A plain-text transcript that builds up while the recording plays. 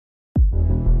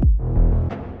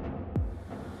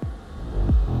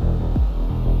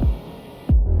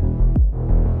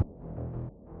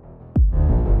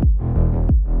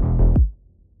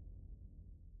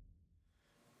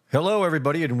Hello,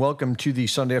 everybody, and welcome to the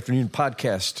Sunday Afternoon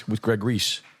Podcast with Greg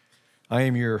Reese. I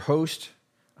am your host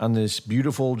on this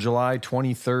beautiful July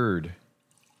 23rd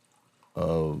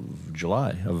of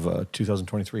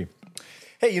 2023.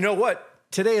 Hey, you know what?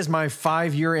 Today is my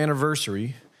 5-year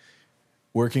anniversary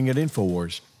working at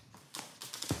InfoWars.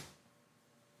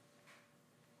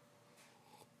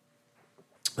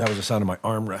 That was the sound of my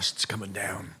armrests coming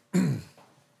down.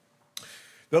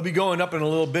 They'll be going up in a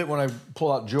little bit when I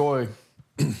pull out Joy.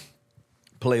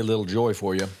 Play a little Joy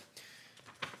for you.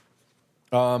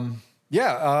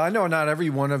 I know not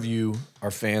every one of you are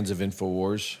fans of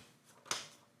InfoWars,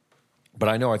 but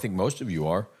I think most of you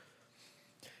are.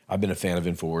 I've been a fan of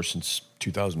InfoWars since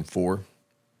 2004,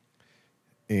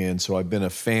 and so I've been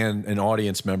an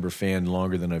audience member fan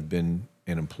longer than I've been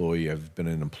an employee. I've been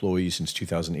an employee since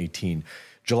 2018.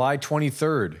 July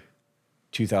 23rd,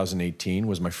 2018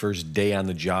 was my first day on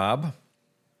the job.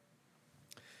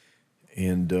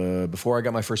 And before I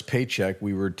got my first paycheck,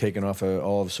 we were taking off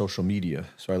all of social media.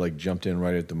 So I jumped in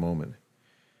right at the moment.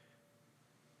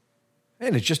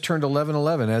 And it just turned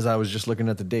 11/11 as I was just looking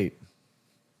at the date.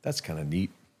 That's kind of neat.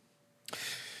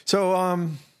 So, I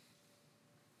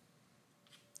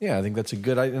think that's a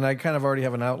good, and I kind of already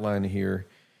have an outline here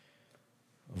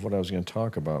of what I was going to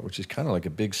talk about, which is kind of like a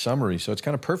big summary. So it's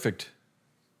kind of perfect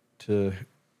to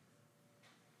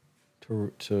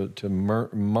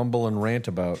mumble and rant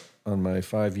about on my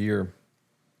 5-year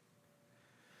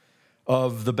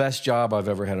of the best job I've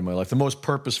ever had in my life, the most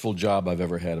purposeful job I've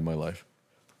ever had in my life.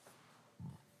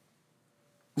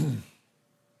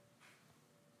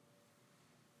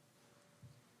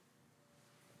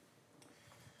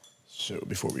 So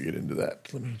before we get into that,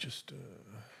 let me just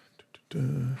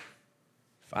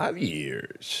 5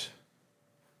 years.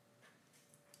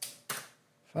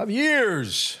 5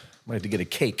 years. Might have to get a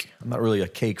cake. I'm not really a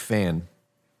cake fan.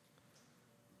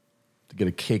 To get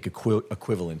a cake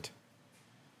equivalent.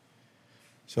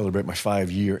 Celebrate my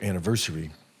 5-year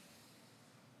anniversary.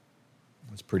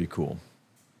 That's pretty cool.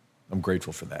 I'm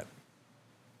grateful for that.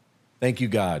 Thank you,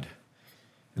 God.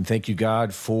 And thank you,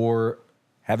 God, for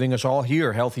having us all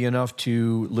here healthy enough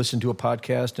to listen to a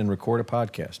podcast and record a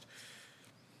podcast.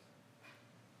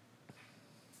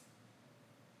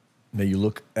 May you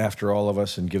look after all of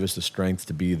us and give us the strength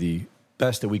to be the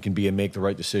best that we can be and make the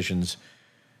right decisions,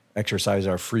 exercise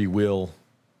our free will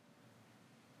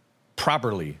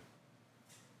properly,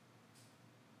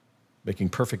 making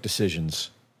perfect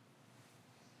decisions.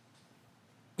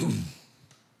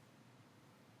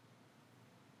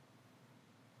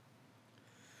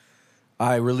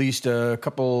 I released a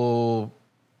couple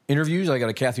interviews. I got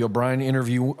a Kathy O'Brien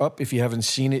interview up if you haven't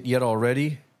seen it yet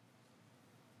already.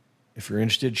 If you're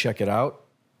interested, check it out.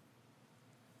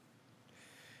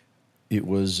 It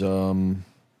was, I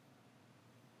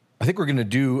think we're going to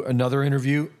do another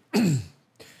interview.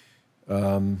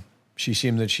 She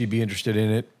seemed that she'd be interested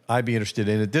in it. I'd be interested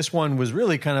in it. This one was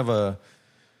really kind of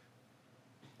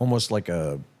almost like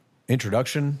a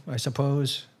introduction, I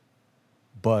suppose.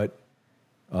 But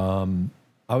I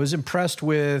was impressed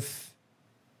with,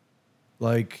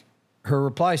 her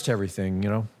replies to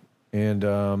everything,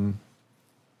 and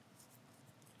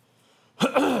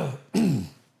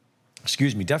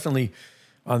excuse me, definitely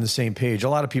on the same page. A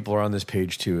lot of people are on this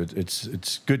page too.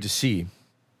 It's good to see.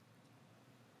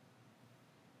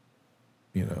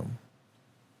 The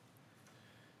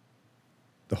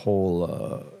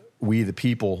whole we the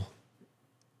people,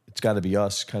 it's got to be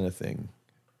us kind of thing.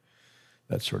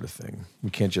 That sort of thing. We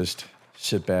can't just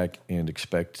sit back and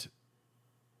expect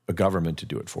a government to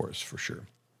do it for us, for sure.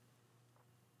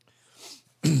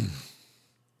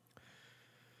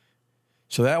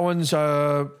 So that one's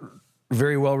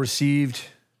very well received.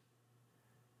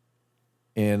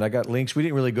 And I got links. We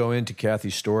didn't really go into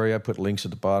Kathy's story. I put links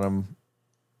at the bottom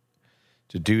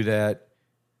to do that.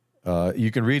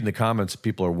 You can read in the comments,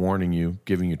 people are warning you,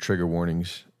 giving you trigger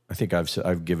warnings. I think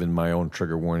I've given my own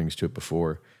trigger warnings to it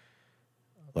before.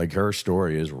 Her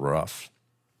story is rough.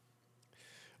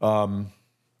 But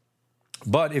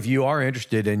if you are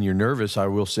interested and you're nervous, I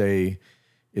will say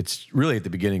it's really at the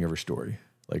beginning of her story.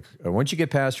 Once you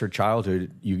get past her childhood,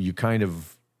 you kind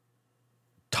of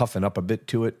toughen up a bit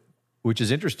to it, which is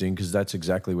interesting because that's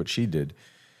exactly what she did.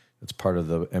 That's part of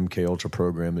the MK Ultra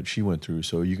program that she went through.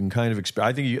 So you can kind of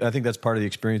I think that's part of the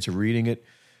experience of reading it.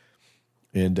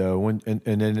 And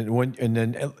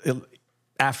then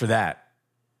after that,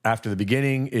 after the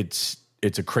beginning, it's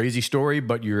a crazy story,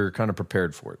 but you're kind of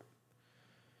prepared for it.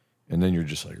 And then you're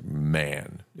just like,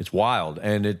 man, it's wild,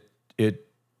 and it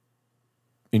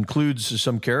includes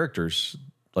some characters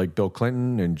like Bill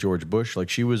Clinton and George Bush.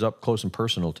 She was up close and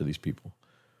personal to these people.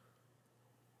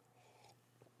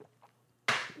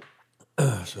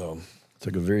 So it's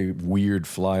like a very weird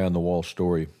fly on the wall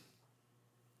story.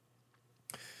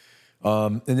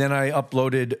 And then I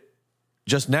uploaded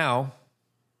just now,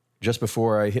 just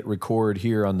before I hit record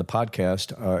here on the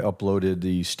podcast, I uploaded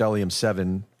the Stellium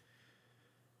 7,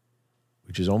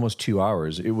 which is almost 2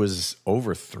 hours. It was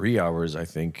over 3 hours, I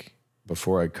think,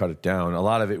 before I cut it down. A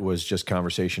lot of it was just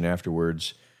conversation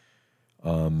afterwards.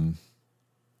 And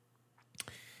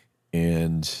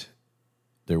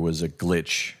there was a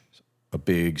glitch, a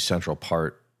big central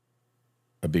part,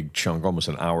 a big chunk, almost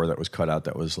an hour that was cut out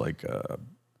that was like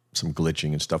some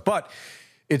glitching and stuff. But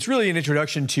it's really an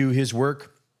introduction to his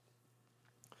work.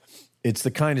 It's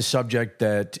the kind of subject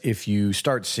that if you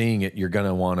start seeing it, you're going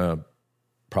to want to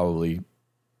probably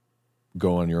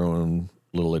go on your own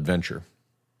little adventure.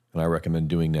 And I recommend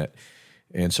doing that.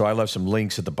 And so I left some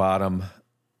links at the bottom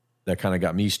that kind of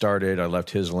got me started. I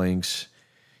left his links.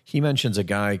 He mentions a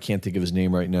guy, I can't think of his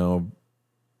name right now,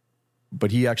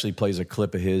 but he actually plays a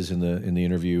clip of his in the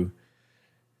interview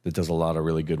that does a lot of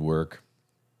really good work.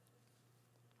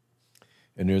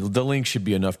 And the link should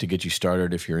be enough to get you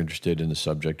started if you're interested in the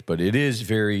subject. But it is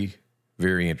very,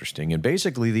 very interesting. And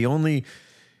basically, the only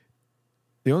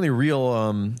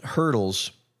real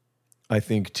hurdles, I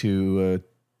think, of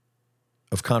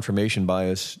confirmation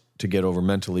bias to get over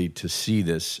mentally to see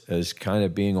this as kind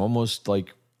of being almost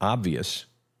like obvious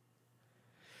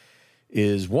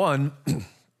is one,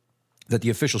 that the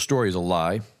official story is a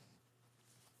lie.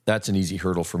 That's an easy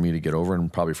hurdle for me to get over,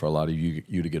 and probably for a lot of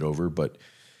you to get over. But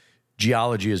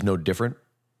geology is no different.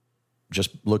 Just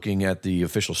looking at the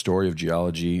official story of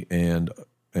geology and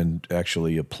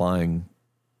actually applying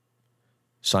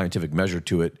scientific measure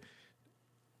to it,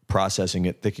 processing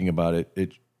it, thinking about it,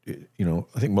 I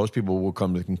think most people will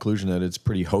come to the conclusion that it's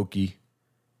pretty hokey.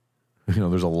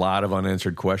 There's a lot of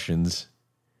unanswered questions.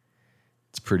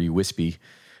 It's pretty wispy.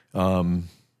 And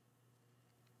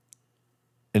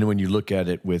when you look at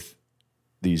it with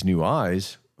these new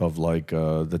eyes of like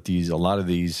that a lot of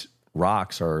these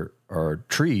rocks are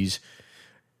trees,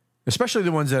 especially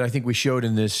the ones that I think we showed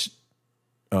in this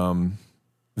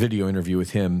video interview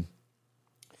with him.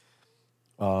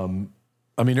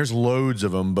 There's loads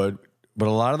of them, but a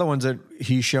lot of the ones that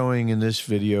he's showing in this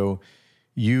video,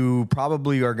 you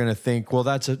probably are going to think, well,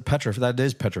 that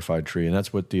is petrified tree, and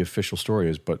that's what the official story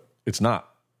is, but it's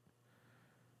not.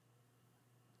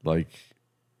 Like,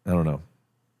 I don't know.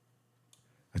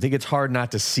 I think it's hard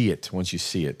not to see it once you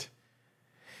see it.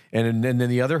 And then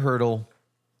the other hurdle,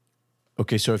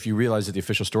 okay, so if you realize that the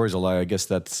official story is a lie, I guess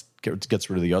that gets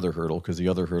rid of the other hurdle, because the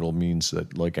other hurdle means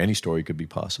that like any story could be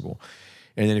possible.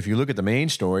 And then if you look at the main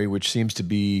story, which seems to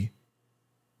be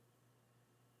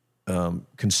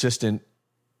consistent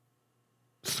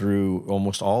through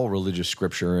almost all religious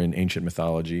scripture and ancient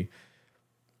mythology,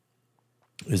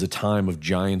 is a time of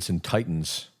giants and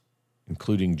titans,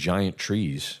 including giant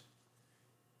trees.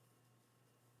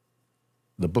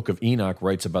 The book of Enoch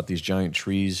writes about these giant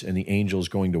trees and the angels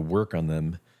going to work on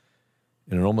them.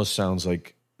 And it almost sounds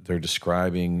like they're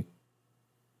describing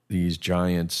these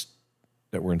giants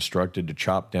that were instructed to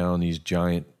chop down these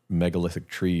giant megalithic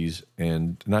trees,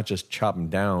 and not just chop them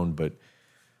down, but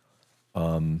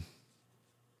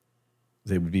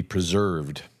they would be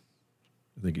preserved.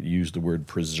 I think it used the word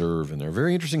preserve in there.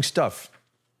 Very interesting stuff.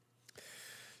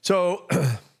 So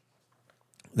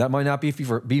that might not be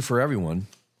for everyone.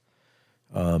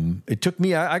 It took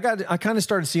me, I kind of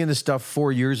started seeing this stuff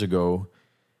 4 years ago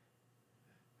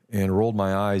and rolled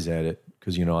my eyes at it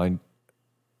because,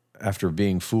 after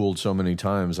being fooled so many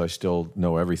times, I still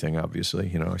know everything,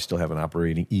 obviously. I still have an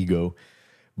operating ego.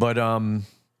 But I'm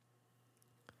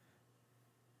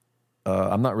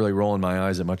not really rolling my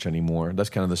eyes that much anymore.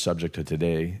 That's kind of the subject of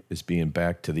today, is being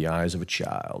back to the eyes of a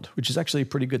child, which is actually a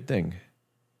pretty good thing.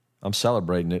 I'm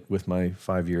celebrating it with my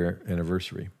 5-year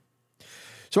anniversary.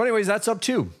 So anyways, that's up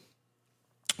too.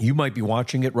 You might be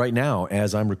watching it right now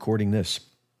as I'm recording this.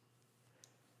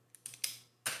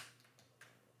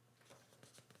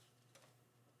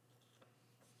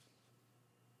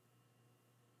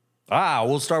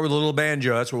 We'll start with a little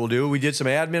banjo. That's what we'll do. We did some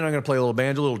admin. I'm going to play a little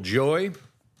banjo, a little joy.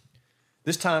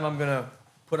 This time I'm going to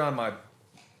put on my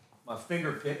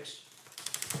finger picks.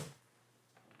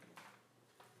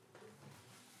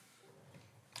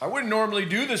 I wouldn't normally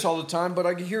do this all the time, but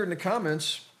I can hear in the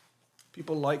comments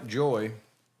people like joy.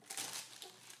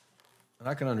 And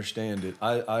I can understand it.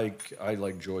 I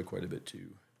like joy quite a bit too.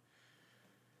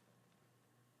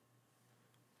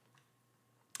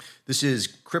 This is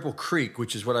Cripple Creek,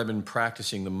 which is what I've been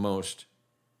practicing the most.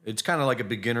 It's kind of like a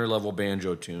beginner level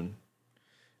banjo tune.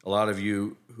 A lot of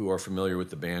you who are familiar with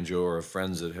the banjo or have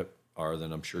friends that are,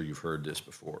 then I'm sure you've heard this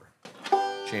before.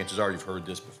 Chances are you've heard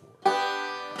this before.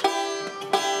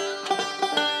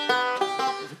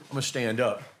 I'm going to stand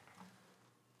up.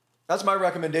 That's my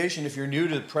recommendation if you're new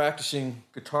to practicing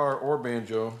guitar or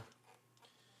banjo,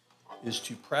 is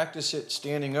to practice it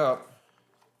standing up,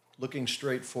 looking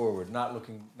straight forward, not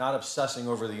obsessing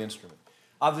over the instrument.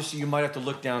 Obviously, you might have to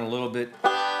look down a little bit,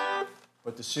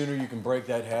 but the sooner you can break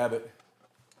that habit,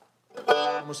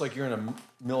 almost like you're in a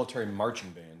military marching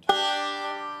band.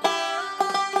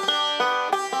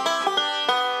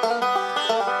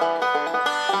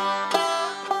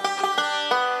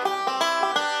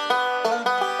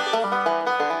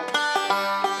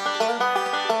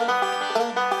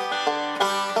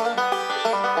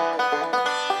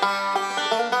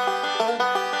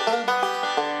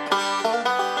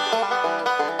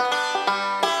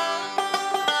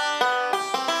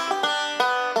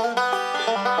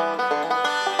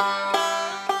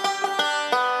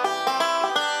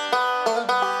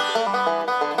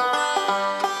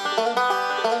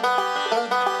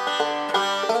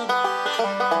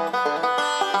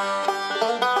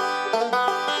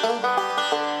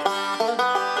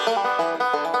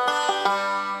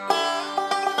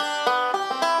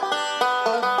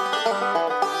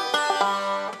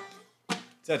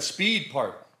 That speed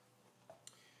part.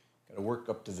 Got to work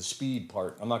up to the speed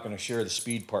part. I'm not going to share the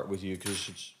speed part with you because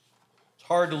it's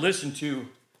hard to listen to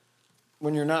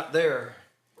when you're not there.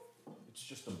 It's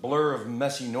just a blur of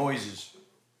messy noises.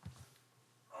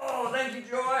 Oh, thank you,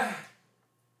 Joy.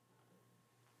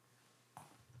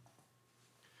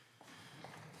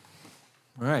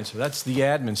 All right, so that's the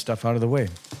admin stuff out of the way.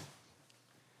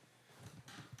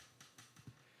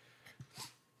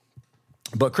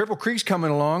 But Cripple Creek's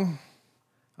coming along.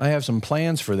 I have some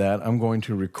plans for that. I'm going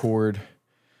to record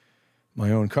my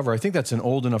own cover. I think that's an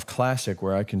old enough classic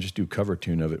where I can just do cover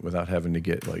tune of it without having to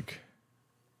get like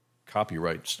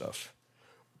copyright stuff.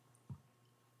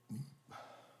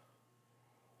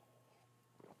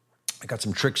 I got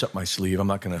some tricks up my sleeve. I'm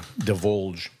not going to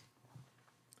divulge.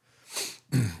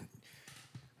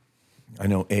 I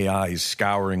know AI is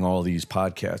scouring all these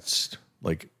podcasts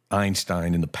like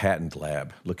Einstein in the patent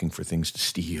lab looking for things to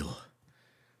steal.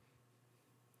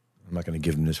 I'm not going to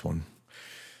give him this one.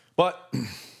 But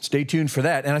stay tuned for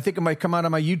that. And I think it might come out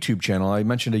on my YouTube channel. I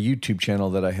mentioned a YouTube channel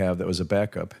that I have that was a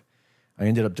backup. I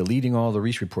ended up deleting all the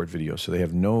Reese Report videos, so they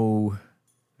have there's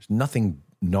nothing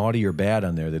naughty or bad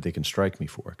on there that they can strike me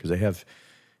for, because they have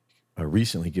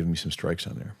recently given me some strikes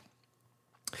on there.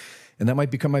 And that might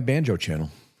become my banjo channel.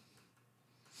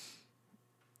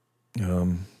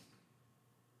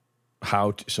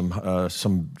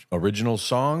 Some original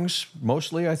songs,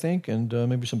 mostly, I think, and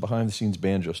maybe some behind-the-scenes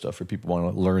banjo stuff for people who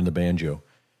want to learn the banjo.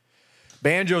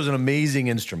 Banjo is an amazing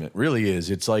instrument, really is.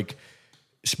 It's like,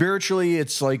 spiritually,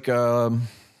 it's like a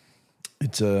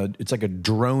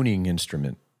droning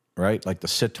instrument, right? Like the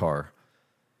sitar.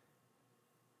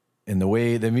 And the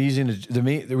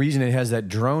reason it has that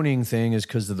droning thing is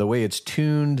because of the way it's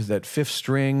tuned, that fifth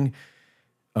string,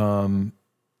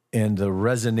 and the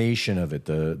resonation of it,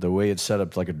 the way it's set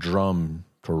up like a drum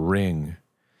to ring.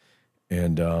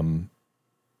 And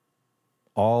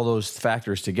all those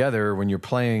factors together, when you're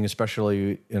playing,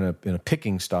 especially in a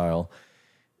picking style,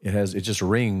 it just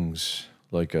rings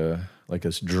like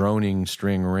this droning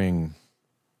string ring.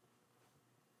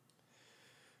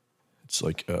 It's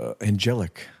like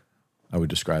angelic, I would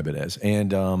describe it as.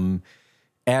 And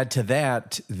add to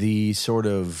that the sort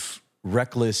of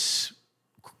reckless,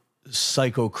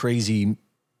 psycho crazy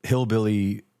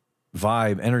hillbilly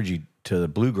vibe energy to the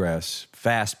bluegrass,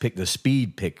 fast pick, the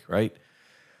speed pick, right?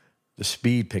 The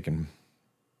speed picking,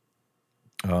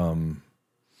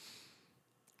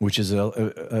 which is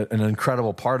an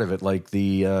incredible part of it. Like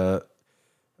I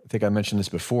think I mentioned this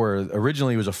before.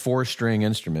 Originally, it was a 4-string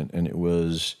instrument, and it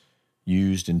was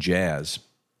used in jazz.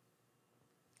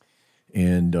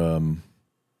 And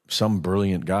some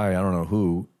brilliant guy, I don't know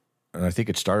who, and I think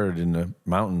it started in the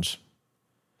mountains.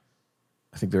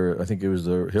 I think it was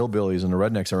the hillbillies and the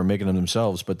rednecks that were making them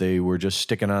themselves, but they were just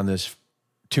sticking on this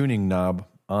tuning knob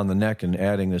on the neck and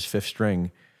adding this 5th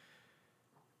string.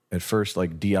 At first,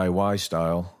 like DIY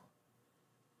style,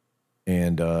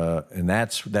 and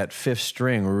that's that 5th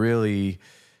string really,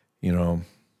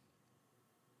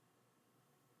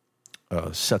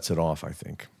 sets it off. I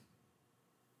think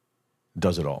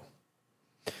does it all.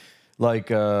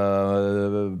 Like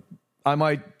I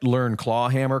might learn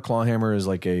clawhammer. Clawhammer is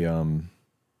like a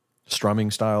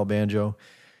strumming style banjo,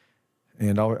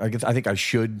 and I think I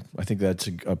should. I think that's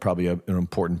probably an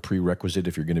important prerequisite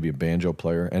if you're going to be a banjo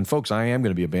player. And folks, I am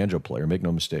going to be a banjo player. Make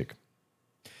no mistake.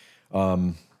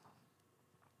 And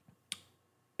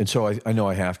so I know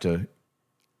I have to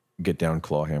get down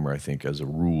clawhammer, I think, as a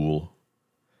rule.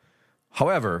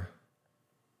 However,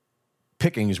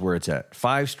 picking is where it's at.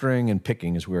 5-string and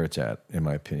picking is where it's at, in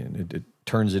my opinion. It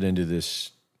turns it into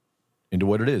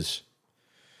what it is.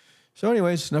 So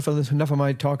anyways, enough of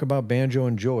my talk about banjo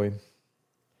and joy.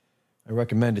 I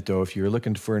recommend it, though, if you're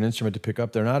looking for an instrument to pick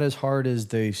up. They're not as hard as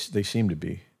they seem to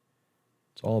be.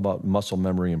 It's all about muscle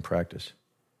memory and practice.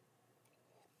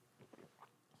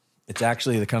 It's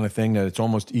actually the kind of thing that it's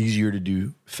almost easier to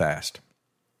do fast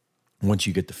once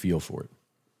you get the feel for it.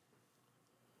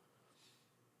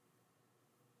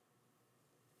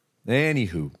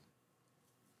 Anywho,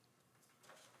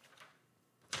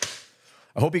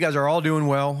 I hope you guys are all doing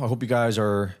well. I hope you guys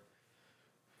are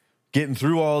getting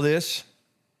through all this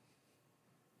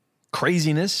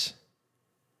craziness.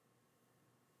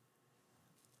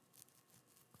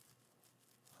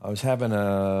 I was having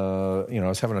a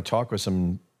talk with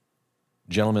some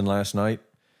gentlemen last night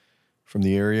from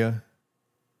the area,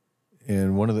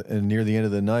 and near the end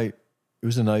of the night, it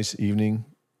was a nice evening.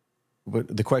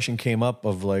 But the question came up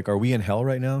of like, are we in hell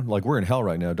right now? Like, we're in hell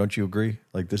right now. Don't you agree?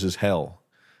 Like, this is hell.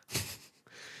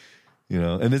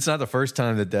 And it's not the first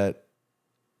time that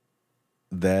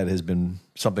has been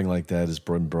something like that has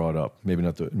been brought up. Maybe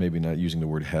not using the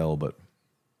word hell, but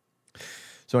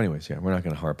so anyways, yeah, we're not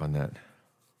going to harp on that.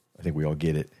 I think we all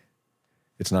get it.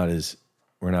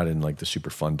 We're not in like the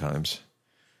super fun times.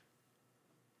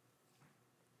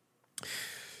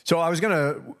 So I was going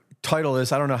to title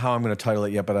this. I don't know how I'm going to title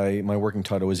it yet, but my working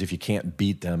title is "If You Can't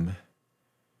Beat Them."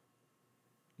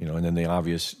 And then the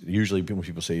obvious. Usually, when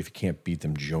people say, "If you can't beat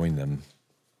them, join them,"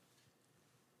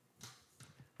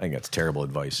 I think that's terrible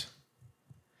advice.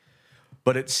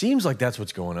 But it seems like that's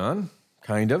what's going on,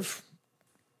 kind of.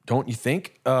 Don't you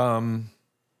think? What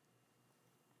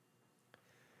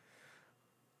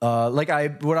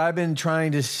I've been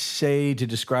trying to say to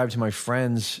describe to my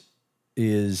friends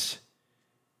is,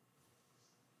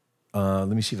 let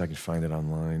me see if I can find it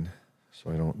online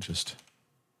so I don't just.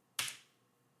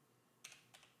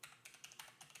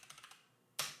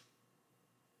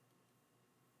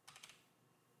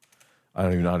 I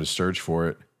don't even know how to search for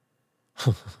it.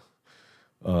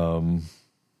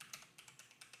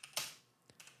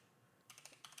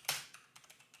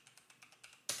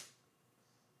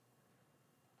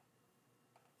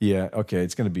 Yeah, okay,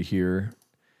 it's going to be here.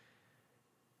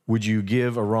 Would you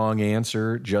give a wrong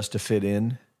answer just to fit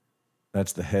in?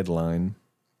 That's the headline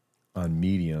on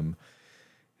Medium.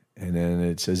 And then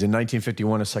it says, in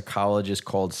 1951, a psychologist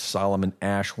called Solomon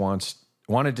Asch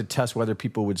wanted to test whether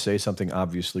people would say something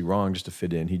obviously wrong just to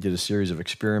fit in. He did a series of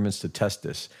experiments to test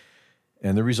this,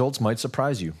 and the results might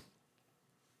surprise you.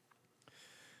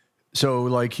 So,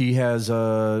 like, he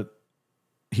would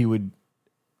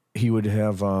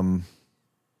have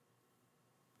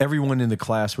everyone in the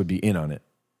class would be in on it,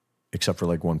 except for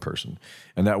like one person,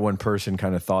 and that one person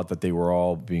kind of thought that they were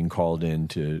all being called in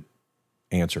to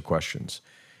answer questions.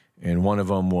 And one of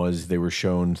them was they were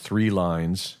shown 3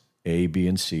 lines, A, B,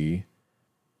 and C.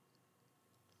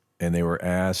 And they were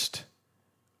asked,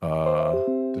 here,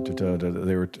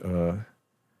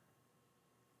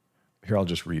 I'll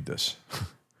just read this.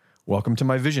 Welcome to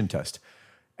my vision test.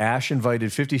 Asch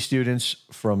invited 50 students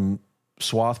from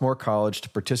Swarthmore College to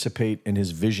participate in his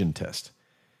vision test.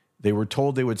 They were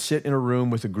told they would sit in a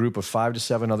room with a group of 5 to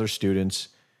 7 other students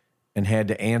and had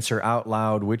to answer out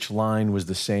loud which line was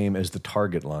the same as the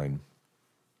target line.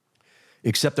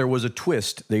 Except there was a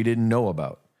twist they didn't know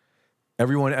about.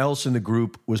 Everyone else in the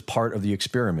group was part of the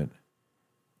experiment.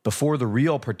 Before the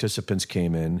real participants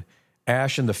came in,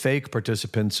 Asch and the fake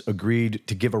participants agreed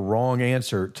to give a wrong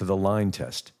answer to the line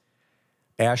test.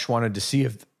 Asch wanted to see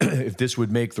if this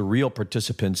would make the real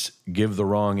participants give the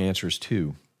wrong answers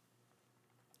too.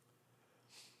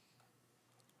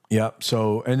 Yeah,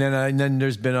 so, and then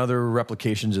there's been other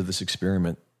replications of this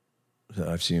experiment that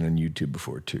I've seen on YouTube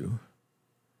before too.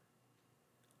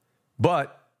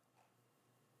 But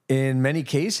in many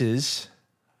cases,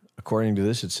 according to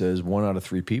this, it says 1 out of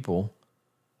 3 people.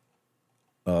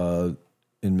 In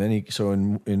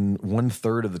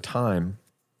 1/3 of the time,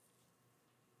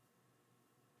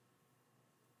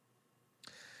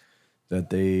 that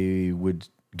they would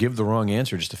give the wrong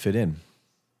answer just to fit in.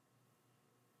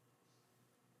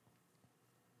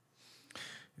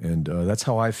 And that's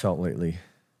how I felt lately.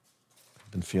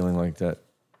 I've been feeling like that,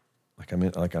 like I'm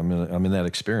in that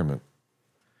experiment.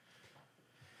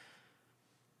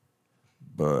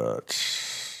 But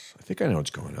I think I know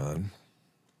what's going on.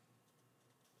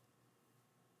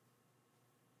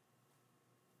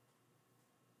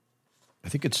 I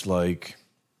think it's like,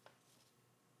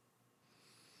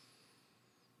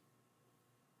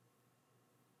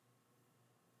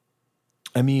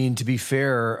 I mean, to be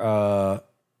fair,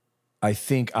 I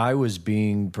think I was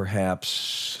being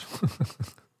perhaps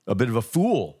a bit of a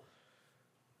fool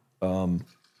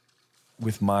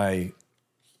with my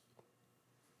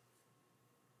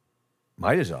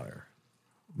desire.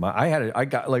 This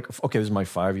is my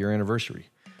 5-year anniversary.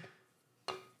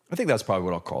 I think that's probably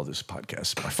what I'll call this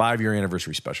podcast. My 5-year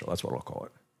anniversary special. That's what I'll call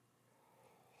it.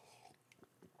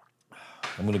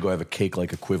 I'm going to go have a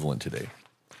cake-like equivalent today.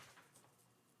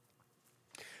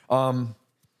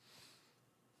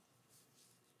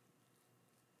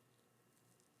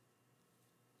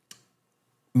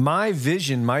 My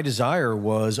vision, my desire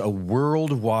was a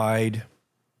worldwide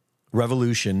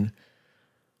revolution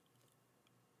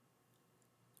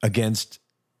against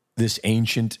this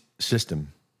ancient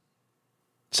system.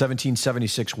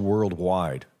 1776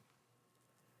 worldwide.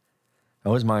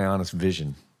 That was my honest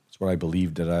vision. That's what I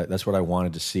believed that's what I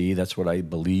wanted to see. That's what I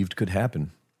believed could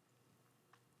happen.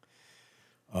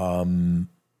 And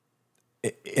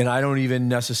I don't even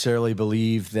necessarily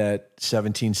believe that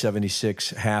 1776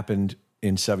 happened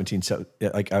in 1770.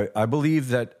 Like I believe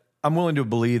that, I'm willing to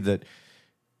believe that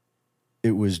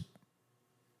there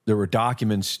were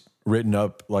documents written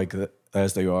up like that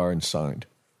as they are and signed.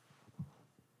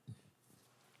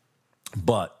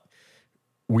 But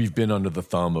we've been under the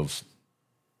thumb of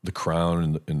the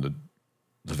Crown and the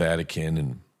Vatican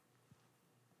and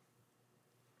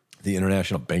the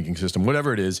international banking system,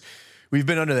 whatever it is. We've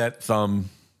been under that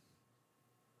thumb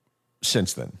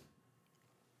since then.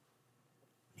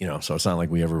 So it's not like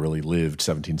we ever really lived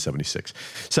 1776.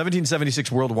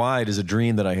 1776 worldwide is a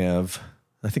dream that I have,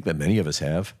 I think that many of us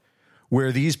have,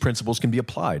 where these principles can be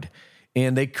applied.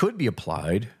 And they could be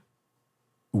applied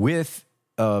with,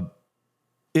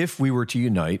 if we were to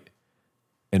unite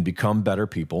and become better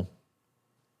people,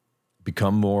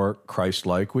 become more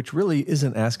Christ-like, which really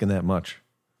isn't asking that much.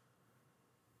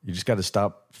 You just got to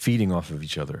stop feeding off of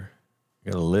each other.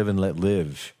 You got to live and let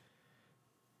live.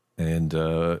 And,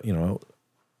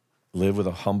 live with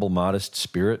a humble, modest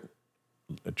spirit.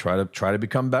 Try to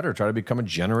become better. Try to become a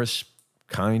generous,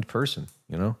 kind person,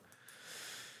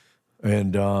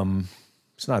 And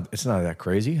it's not that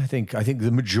crazy. I think the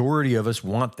majority of us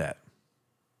want that.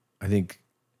 I think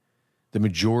the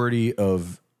majority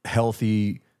of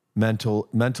healthy,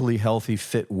 mentally healthy,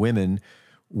 fit women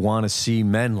want to see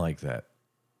men like that,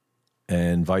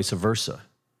 and vice versa.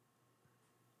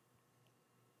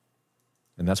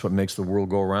 And that's what makes the world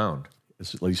go around,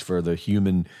 at least for the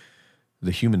human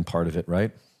part of it,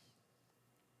 right?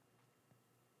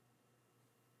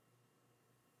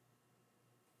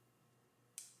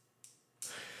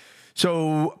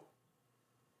 So,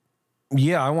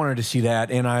 yeah, I wanted to see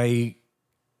that, and I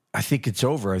think it's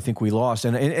over. I think we lost.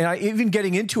 And I, even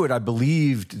getting into it, I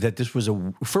believed that this was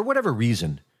for whatever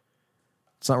reason,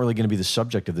 it's not really going to be the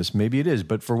subject of this. Maybe it is,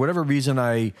 but for whatever reason,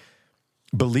 I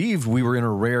believed we were in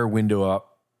a rare window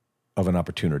of an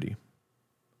opportunity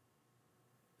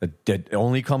that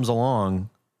only comes along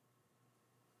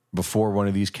before one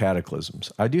of these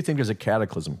cataclysms. I do think there's a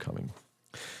cataclysm coming.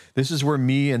 This is where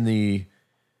me and the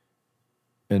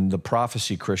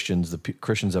prophecy Christians,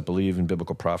 Christians that believe in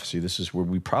biblical prophecy, this is where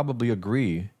we probably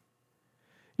agree.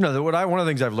 One of the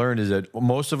things I've learned is that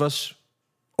most of us,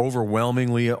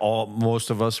 overwhelmingly,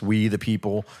 most of us, we the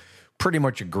people, pretty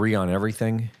much agree on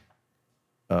everything.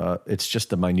 It's just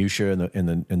the minutia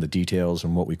and the details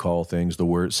and what we call things, the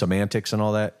word semantics and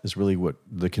all that is really what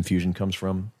the confusion comes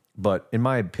from. But in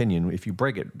my opinion, if you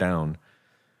break it down,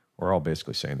 we're all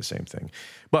basically saying the same thing.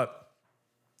 But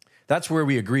that's where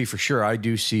we agree for sure. I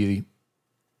do see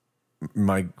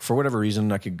for whatever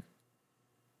reason, I talk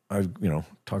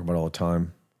about it all the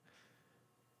time.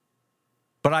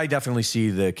 But I definitely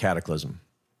see the cataclysm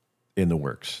in the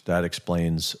works. That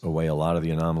explains away a lot of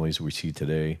the anomalies we see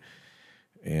today.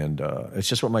 And it's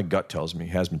just what my gut tells me,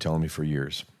 has been telling me for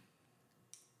years.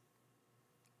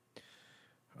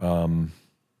 But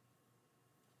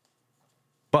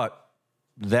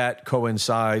that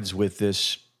coincides with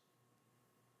this,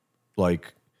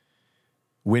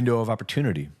 window of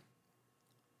opportunity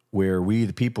where we,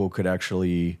 the people, could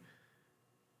actually,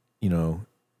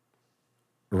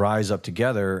 rise up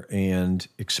together and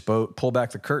pull back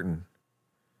the curtain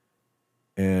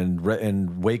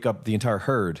and wake up the entire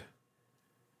herd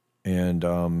and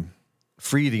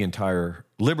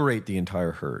liberate the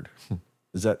entire herd.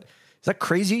 Is that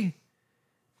crazy?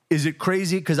 Is it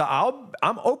crazy? Because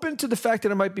I'm open to the fact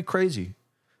that it might be crazy.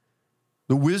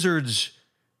 The wizards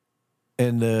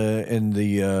and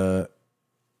the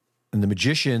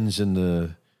magicians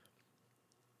and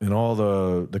all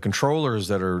the controllers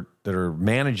that are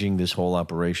managing this whole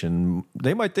operation,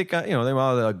 they might think,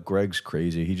 Greg's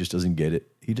crazy. He just doesn't get it.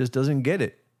 He just doesn't get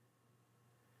it.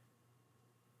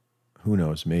 Who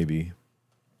knows? Maybe.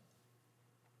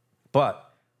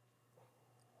 But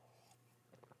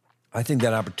I think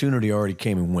that opportunity already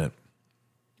came and went.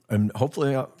 And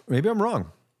hopefully, maybe I'm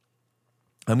wrong.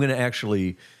 I'm going to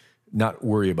actually not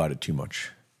worry about it too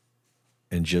much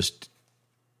and just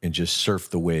surf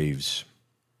the waves.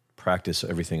 Practice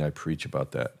everything I preach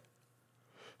about that.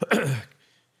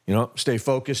 Stay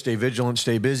focused, stay vigilant,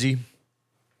 stay busy.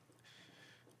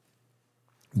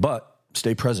 But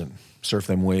stay present, surf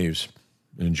them waves,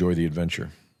 and enjoy the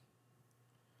adventure.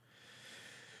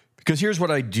 Because here's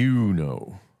what I do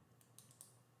know.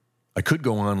 I could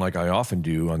go on like I often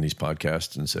do on these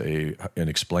podcasts and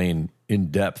explain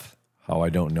in depth how I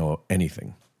don't know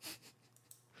anything.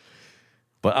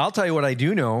 But I'll tell you what I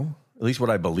do know, at least what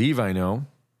I believe I know.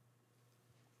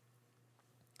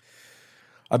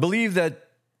 I believe that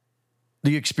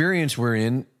the experience we're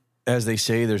in, as they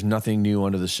say, there's nothing new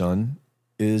under the sun,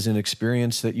 is an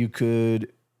experience that that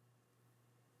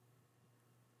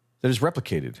is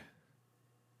replicated.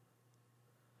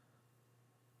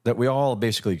 That we all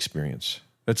basically experience.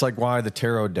 That's like why the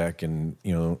tarot deck and,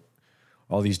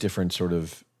 all these different sort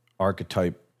of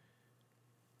archetype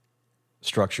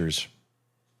structures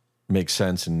make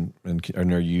sense and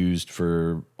are used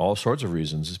for all sorts of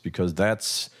reasons. It's because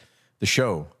that's the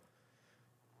show.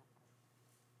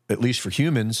 At least for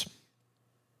humans,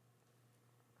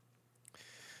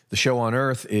 the show on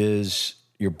Earth is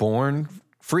you're born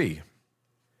free.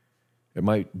 It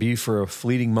might be for a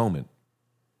fleeting moment.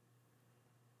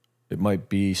 It might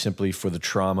be simply for the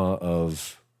trauma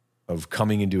of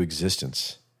coming into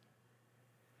existence.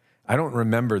 I don't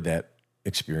remember that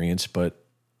experience, but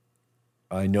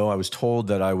I know I was told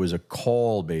that I was a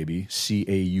caul baby,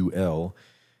 C-A-U-L,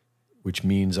 which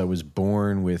means I was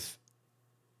born with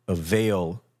a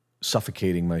veil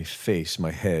suffocating my face,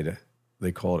 my head.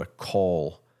 They call it a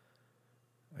caul.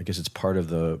 I guess it's part of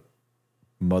the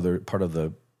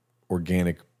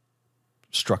organic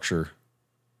structure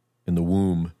in the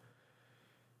womb.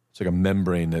 It's like a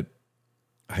membrane that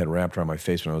I had wrapped around my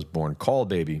face when I was born. Caul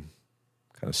baby,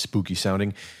 kind of spooky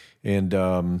sounding. And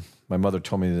my mother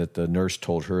told me that the nurse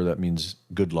told her that means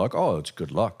good luck. Oh, it's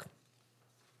good luck.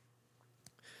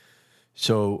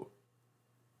 So,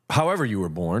 however you were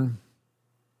born,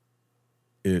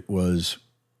 it was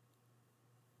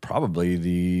probably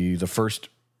the first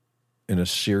in a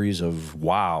series of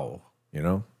wow,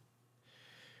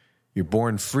 You're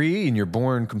born free and you're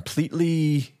born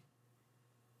completely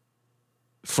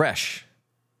fresh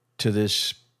to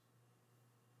this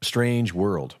strange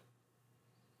world.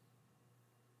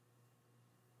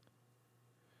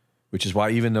 Which is why,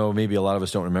 even though maybe a lot of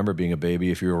us don't remember being a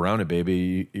baby, if you're around a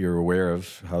baby, you're aware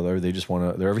of how they just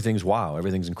want to, everything's wow,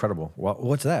 everything's incredible. Well,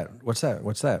 what's that? What's that?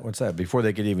 What's that? What's that? Before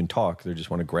they could even talk, they just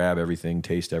want to grab everything,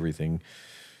 taste everything,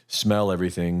 smell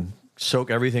everything,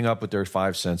 soak everything up with their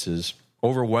five senses,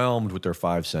 overwhelmed with their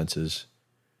five senses.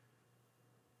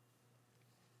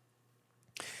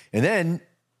 And then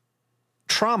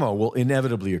trauma will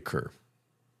inevitably occur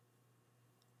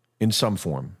in some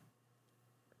form.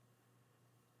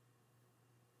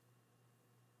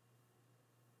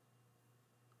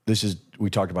 We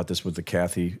talked about this with the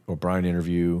Kathy O'Brien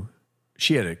interview.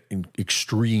 She had an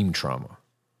extreme trauma,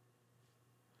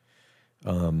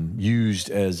 used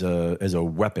as a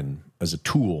weapon, as a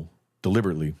tool,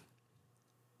 deliberately,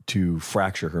 to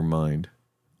fracture her mind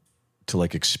to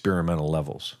like experimental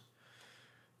levels.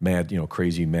 Mad,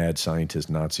 crazy, mad scientist,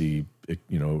 Nazi,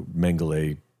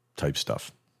 Mengele type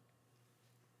stuff.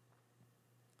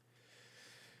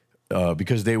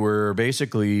 Because they were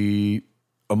basically,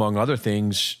 among other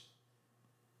things,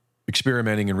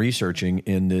 experimenting and researching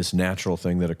in this natural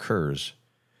thing that occurs.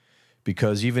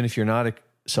 Because even if you're not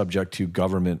subject to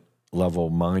government level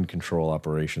mind control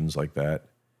operations like that,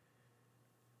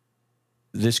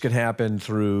 this could happen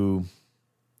through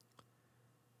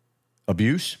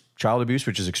abuse, child abuse,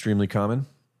 which is extremely common,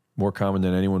 more common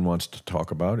than anyone wants to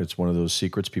talk about. It's one of those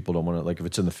secrets people don't want to, like if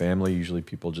it's in the family, usually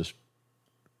people just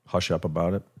hush up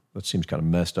about it. That seems kind of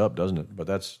messed up, doesn't it?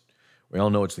 But we all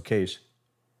know it's the case.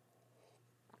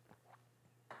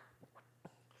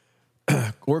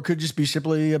 Or it could just be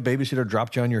simply a babysitter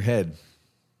dropped you on your head,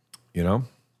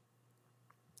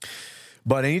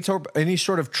 But any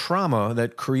sort of trauma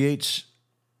that creates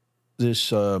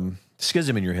this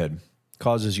schism in your head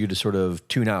causes you to sort of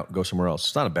tune out, go somewhere else.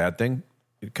 It's not a bad thing.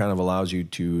 It kind of allows you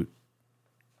to,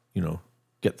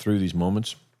 get through these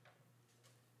moments.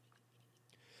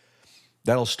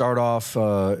 That'll start off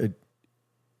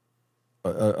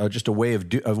just a way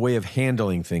of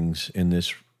handling things in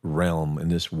this realm, in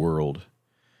this world,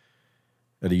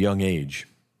 at a young age.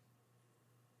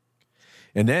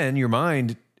 And then your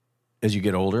mind, as you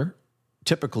get older,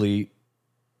 typically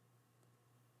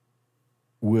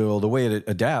the way it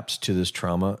adapts to this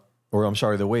trauma, or I'm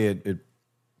sorry, the way it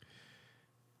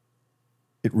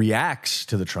reacts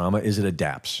to the trauma is it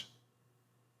adapts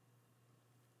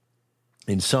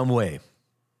in some way.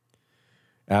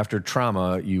 After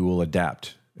trauma, you will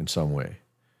adapt in some way.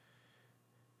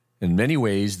 In many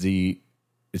ways, it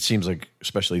seems like,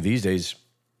 especially these days,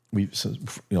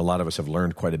 a lot of us have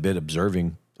learned quite a bit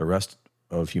observing the rest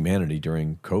of humanity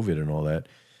during COVID and all that.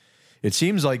 It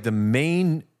seems like the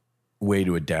main way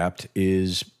to adapt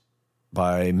is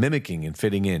by mimicking and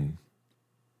fitting in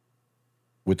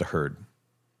with the herd.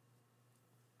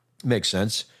 Makes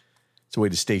sense. It's a way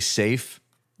to stay safe.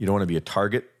 You don't want to be a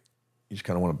target. You just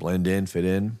kind of want to blend in, fit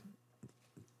in.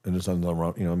 And there's nothing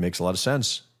wrong. It makes a lot of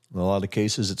sense. In a lot of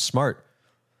cases, it's smart.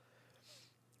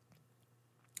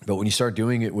 But when you start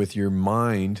doing it with your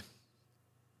mind,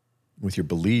 with your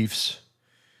beliefs,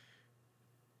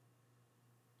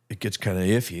 it gets kind of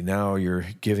iffy. Now you're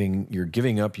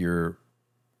giving up your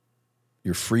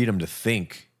freedom to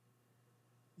think.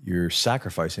 You're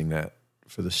sacrificing that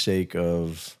for the sake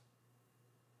of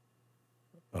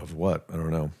what? I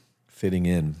don't know. Fitting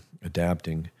in,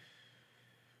 adapting.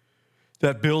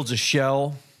 That builds a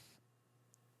shell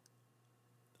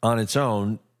on its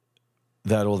own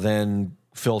that'll then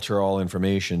filter all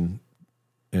information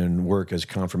and work as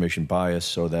confirmation bias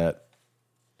so that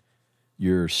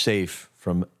you're safe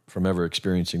from ever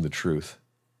experiencing the truth.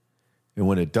 And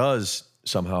when it does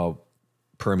somehow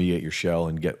permeate your shell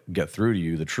and get through to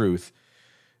you, the truth,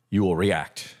 you will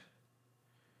react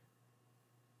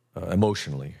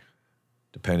emotionally,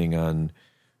 depending on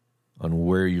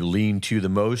where you lean to the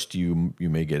most. You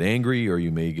may get angry, or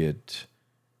you may get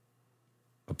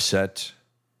upset.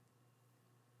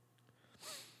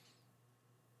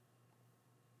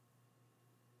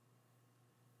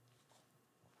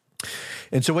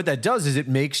 And so what that does is it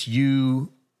makes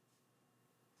you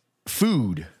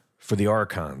food for the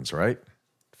archons, right?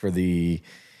 For the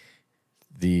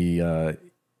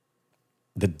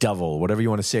devil, whatever you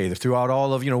want to say. Throughout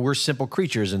all of, we're simple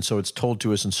creatures, and so it's told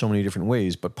to us in so many different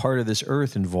ways. But part of this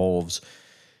earth involves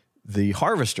the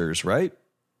harvesters, right?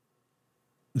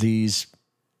 These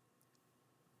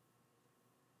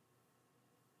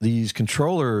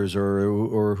controllers,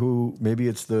 or who? Maybe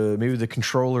the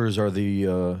controllers are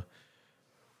the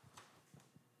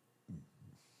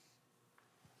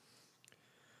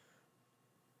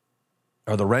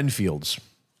Renfields,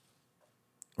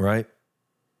 right?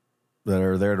 That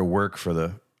are there to work for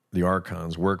the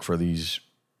archons, work for these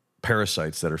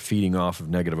parasites that are feeding off of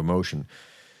negative emotion,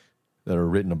 that are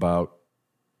written about.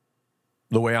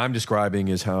 The way I'm describing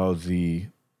is how the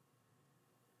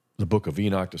book of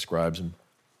Enoch describes them.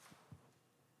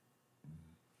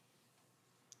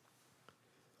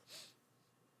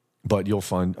 But you'll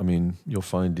find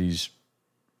these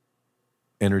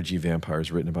energy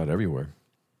vampires written about everywhere.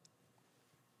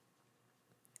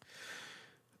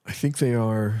 I think they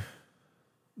are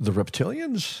the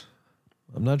reptilians.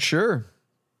 I'm not sure.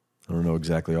 I don't know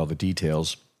exactly all the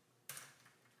details.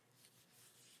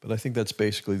 But I think that's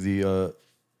basically the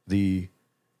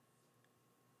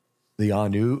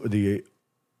Anu, the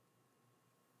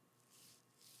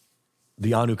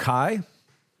Anukai,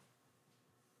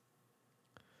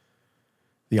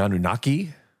 the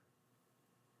Anunnaki.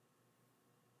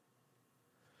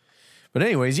 But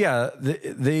anyways, yeah,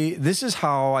 this is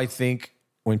how I think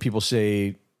when people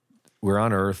say we're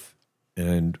on Earth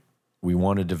and we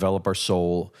want to develop our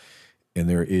soul, and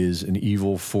there is an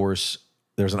evil force,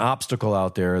 there's an obstacle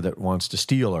out there that wants to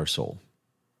steal our soul.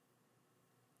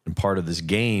 And part of this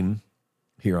game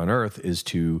here on Earth is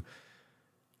to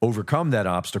overcome that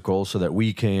obstacle so that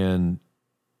we can,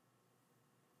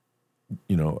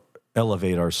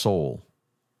 elevate our soul,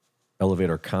 elevate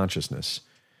our consciousness.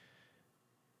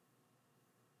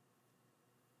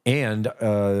 And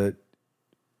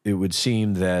it would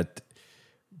seem that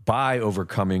by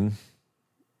overcoming,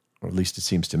 or at least it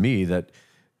seems to me, that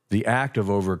the act of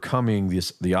overcoming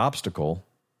the obstacle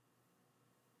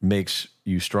makes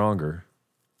you stronger,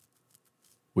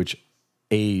 which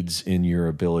aids in your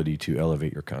ability to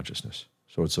elevate your consciousness.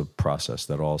 So it's a process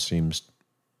that all seems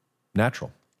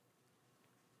natural.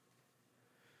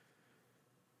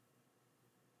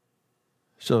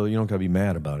 So you don't got to be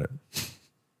mad about it.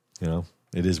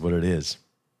 It is what it is.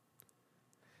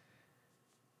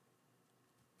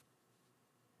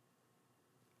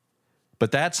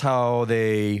 But that's how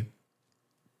they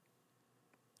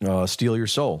steal your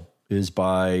soul, is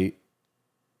by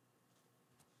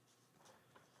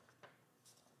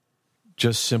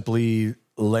just simply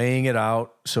laying it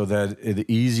out so that the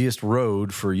easiest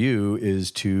road for you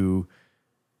is to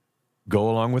go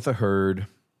along with the herd,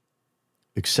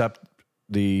 accept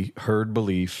the herd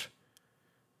belief,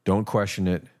 don't question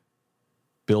it,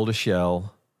 build a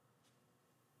shell,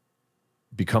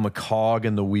 become a cog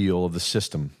in the wheel of the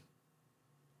system,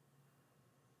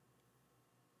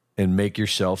 and make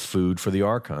yourself food for the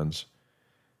archons.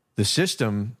 The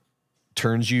system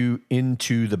turns you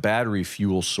into the battery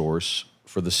fuel source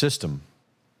for the system,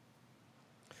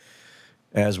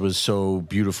 as was so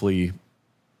beautifully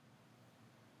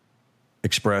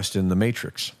expressed in The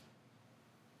Matrix.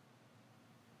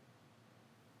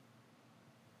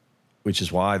 Which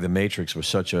is why The Matrix was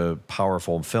such a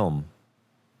powerful film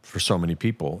for so many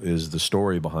people, is the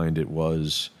story behind it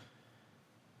was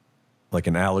like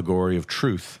an allegory of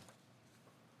truth.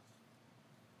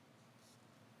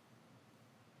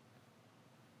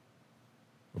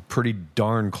 Pretty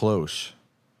darn close.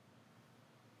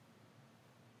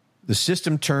 The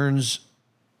system turns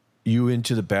you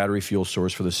into the battery fuel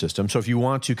source for the system. So if you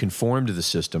want to conform to the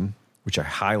system, which I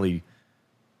highly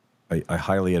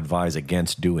advise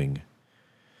against doing,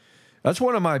 that's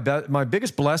one of my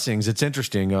biggest blessings. It's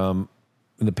interesting. In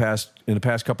the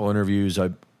past couple of interviews,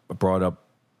 I brought up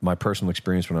my personal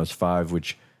experience when I was 5,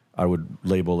 which I would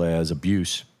label as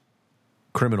abuse,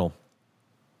 criminal,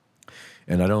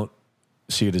 and I don't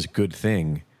see it as a good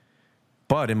thing.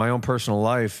 But in my own personal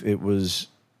life, that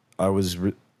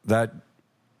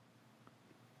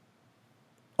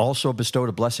also bestowed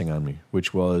a blessing on me,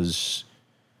 which was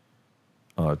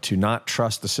to not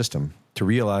trust the system, to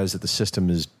realize that the system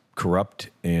is corrupt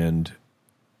and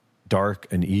dark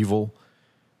and evil,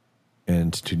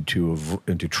 and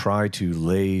to try to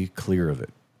lay clear of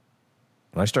it.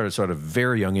 And I started sort of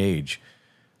very young age,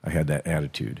 I had that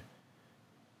attitude.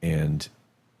 And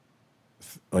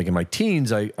like in my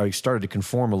teens, I started to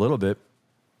conform a little bit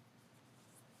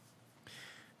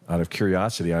out of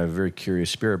curiosity. I have a very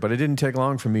curious spirit, but it didn't take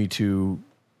long for me to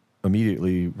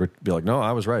immediately be like, no,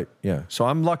 I was right. Yeah. So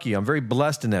I'm lucky. I'm very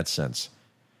blessed in that sense.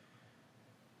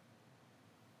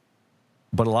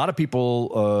 But a lot of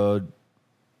people,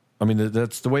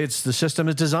 that's the way the system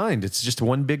is designed. It's just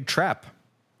one big trap.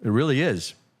 It really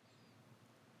is.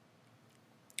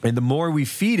 And the more we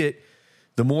feed it,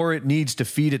 the more it needs to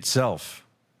feed itself.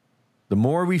 The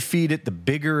more we feed it, the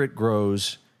bigger it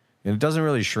grows, and it doesn't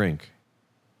really shrink.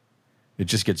 It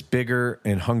just gets bigger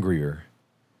and hungrier.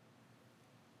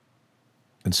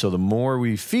 And so the more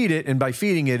we feed it, and by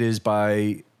feeding it is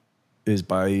by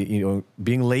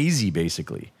being lazy,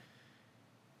 basically.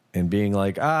 And being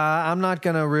like, I'm not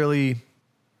going to really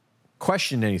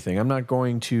question anything. I'm not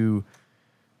going to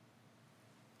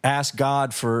ask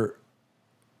God for...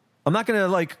 I'm not going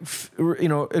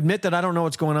to admit that I don't know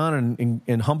what's going on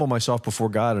and humble myself before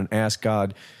God and ask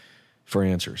God for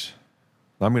answers.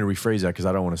 I'm going to rephrase that because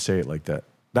I don't want to say it like that.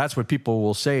 That's what people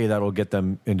will say that'll get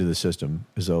them into the system,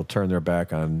 is they'll turn their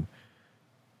back on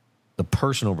the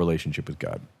personal relationship with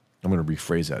God. I'm going to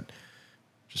rephrase that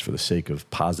just for the sake of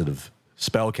positive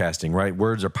spell casting, right?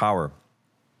 Words are power.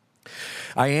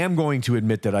 I am going to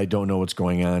admit that I don't know what's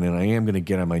going on, and I am going to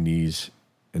get on my knees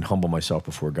and humble myself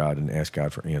before God and ask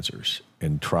God for answers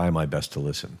and try my best to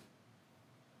listen.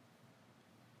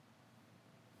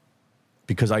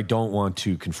 Because I don't want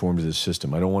to conform to this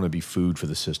system. I don't want to be food for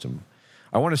the system.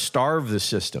 I want to starve the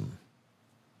system.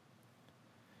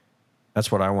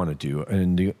 That's what I want to do.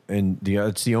 And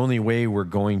it's the only way we're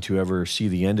going to ever see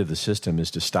the end of the system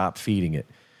is to stop feeding it.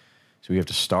 So we have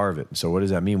to starve it. So what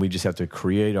does that mean? We just have to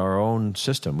create our own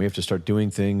system. We have to start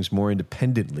doing things more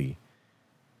independently.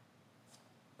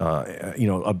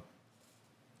 A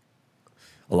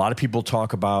lot of people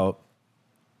talk about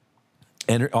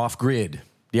off-grid.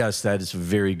 Yes, that is a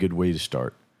very good way to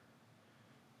start.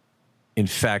 In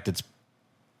fact,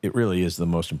 it really is the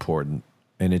most important.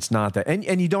 And it's not that.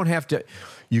 And you don't have to.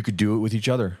 You could do it with each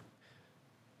other.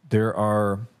 There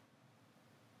are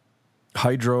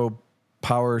hydro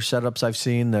power setups I've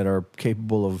seen that are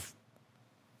capable of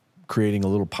creating a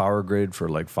little power grid for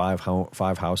like five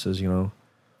houses,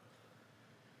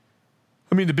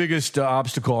 I mean, the biggest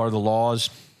obstacle are the laws,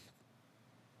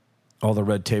 all the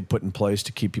red tape put in place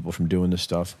to keep people from doing this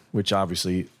stuff, which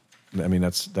obviously, I mean,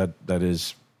 that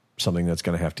is something that's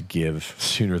going to have to give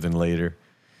sooner than later.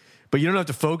 But you don't have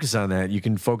to focus on that. You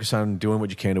can focus on doing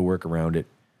what you can to work around it.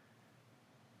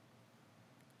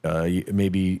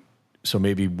 Maybe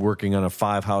working on a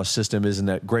 5-house system isn't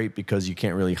that great because you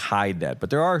can't really hide that. But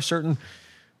there are certain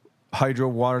hydro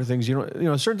water things,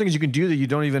 certain things you can do that you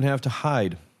don't even have to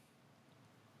hide.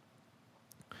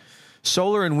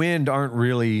 Solar and wind aren't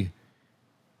really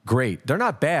great. They're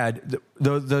not bad.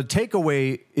 The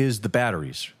takeaway is the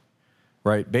batteries,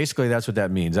 right? Basically, that's what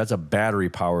that means. That's a battery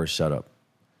power setup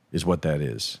is what that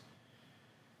is.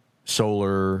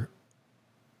 solar,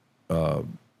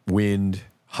 wind,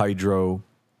 hydro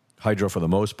for the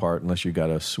most part, unless you got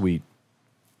a sweet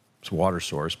water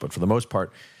source. But for the most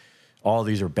part, all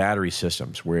these are battery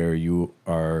systems where you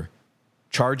are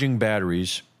charging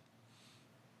batteries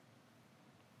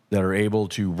that are able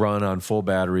to run on full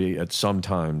battery at some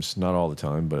times, not all the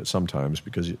time, but sometimes,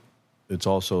 because it's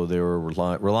also they were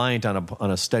reliant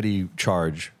on a steady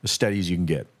charge, as steady as you can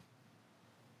get.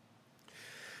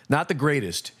 Not the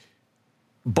greatest,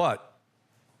 but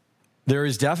there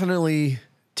is definitely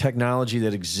technology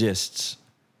that exists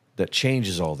that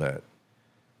changes all that.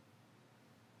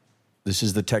 This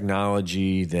is the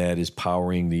technology that is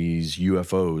powering these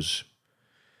UFOs,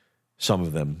 some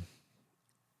of them.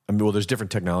 I mean, well, there's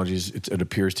different technologies. It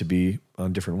appears to be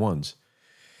on different ones.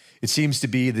 It seems to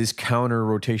be this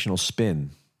counter-rotational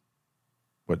spin,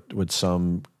 what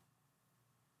some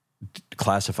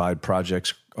classified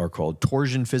projects are called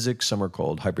torsion physics. Some are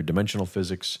called hyperdimensional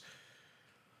physics.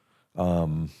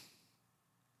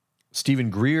 Stephen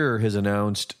Greer has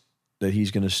announced that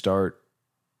he's going to start.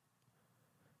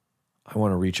 I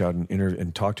want to reach out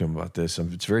and talk to him about this.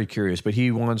 It's very curious, but he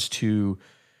wants to,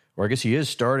 or I guess he is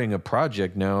starting a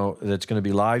project now that's going to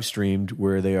be live streamed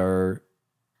where they are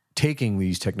taking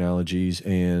these technologies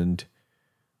and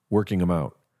working them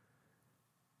out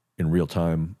in real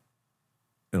time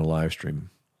in a live stream.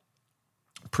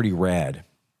 Pretty rad.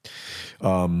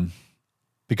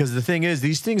 Because the thing is,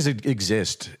 these things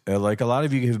exist. Like a lot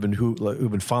of you have been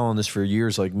who've been following this for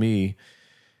years, like me,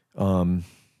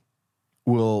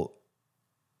 will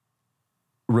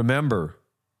remember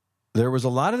there was a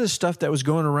lot of this stuff that was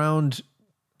going around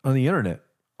on the internet,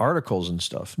 articles and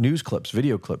stuff, news clips,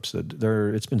 video clips that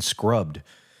it's been scrubbed.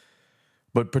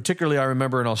 But particularly, I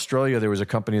remember in Australia there was a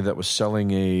company that was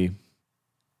selling a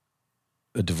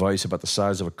device about the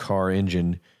size of a car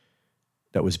engine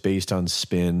that was based on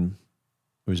spin.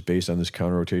 It was based on this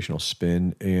counter-rotational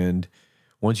spin, and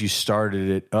once you started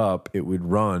it up, it would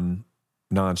run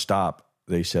nonstop.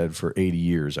 They said for 80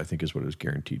 years, I think is what it was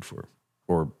guaranteed for,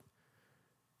 or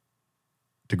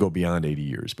to go beyond 80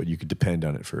 years, but you could depend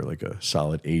on it for like a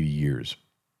solid 80 years.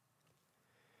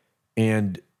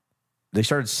 And they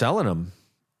started selling them,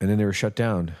 and then they were shut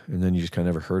down, and then you just kind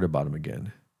of never heard about them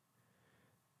again.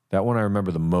 That one I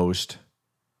remember the most.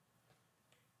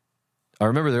 I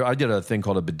remember I did a thing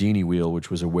called a Bedini wheel, which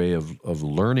was a way of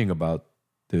learning about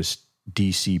this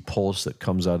DC pulse that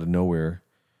comes out of nowhere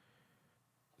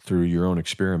through your own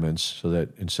experiments, so that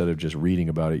instead of just reading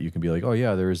about it, you can be like, oh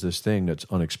yeah, there is this thing that's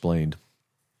unexplained.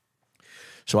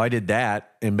 So I did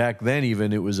that, and back then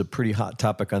even, it was a pretty hot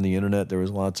topic on the internet. There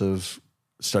was lots of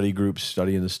study groups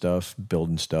studying this stuff,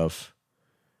 building stuff.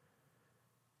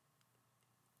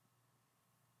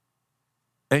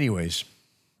 Anyways,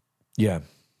 yeah.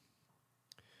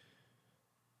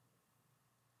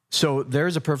 So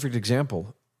there's a perfect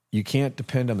example. You can't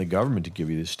depend on the government to give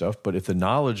you this stuff, but if the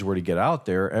knowledge were to get out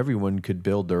there, everyone could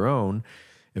build their own.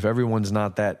 If everyone's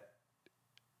not that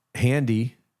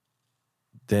handy,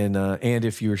 then and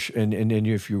if you're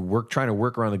if you're trying to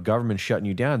work around the government shutting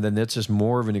you down, then that's just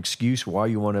more of an excuse why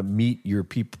you want to meet your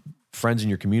friends in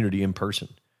your community in person.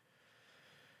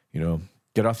 You know,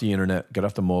 get off the internet, get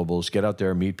off the mobiles, get out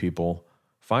there, meet people,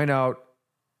 find out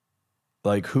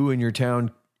like who in your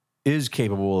town is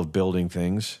capable of building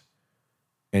things,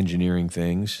 engineering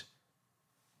things.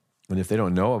 And if they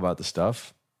don't know about the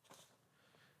stuff,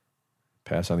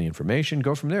 pass on the information,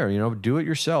 go from there. You know, do it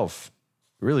yourself.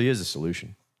 It really is a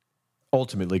solution,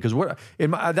 ultimately. Because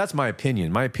that's my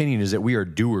opinion. My opinion is that we are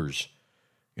doers.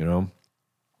 You know,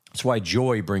 that's why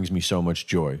joy brings me so much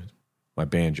joy. My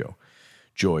banjo,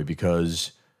 joy,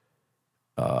 because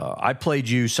I played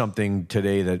you something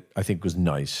today that I think was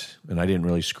nice, and I didn't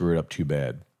really screw it up too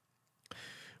bad.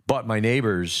 But my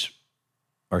neighbors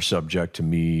are subject to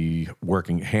me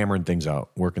hammering things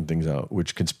out, working things out,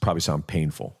 which can probably sound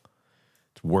painful.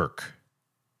 It's work.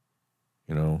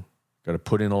 You know, got to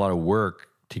put in a lot of work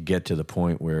to get to the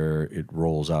point where it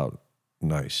rolls out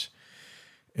nice.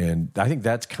 And I think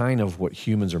that's kind of what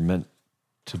humans are meant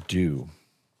to do.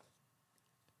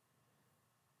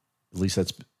 At least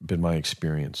that's been my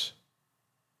experience.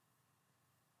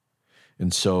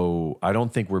 And so I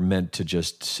don't think we're meant to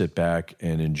just sit back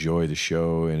and enjoy the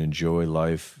show and enjoy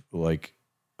life like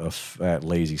a fat,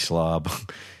 lazy slob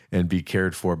and be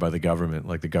cared for by the government,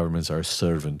 like the government's our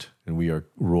servant and we are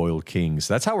royal kings.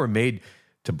 That's how we're made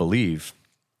to believe.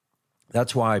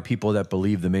 That's why people that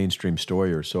believe the mainstream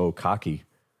story are so cocky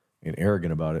and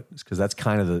arrogant about it. It's because that's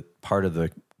kind of the part of the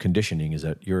conditioning, is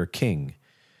that you're a king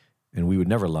and we would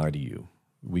never lie to you.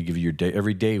 We give you your day.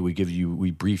 Every day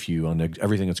we brief you on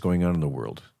everything that's going on in the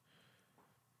world.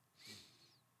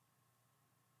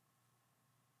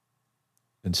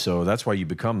 And so that's why you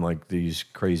become like these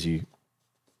crazy.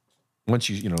 Once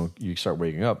you start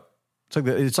waking up,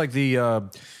 it's like the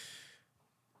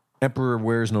Emperor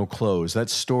Wears No Clothes. That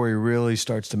story really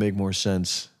starts to make more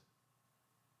sense.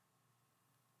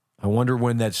 I wonder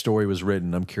when that story was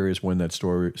written. I'm curious when that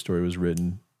story was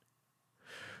written.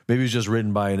 Maybe it was just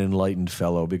written by an enlightened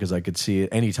fellow, because I could see it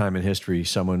any time in history,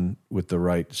 someone with the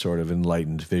right sort of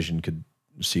enlightened vision could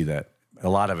see that. A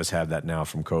lot of us have that now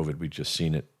from COVID. We've just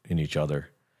seen it in each other.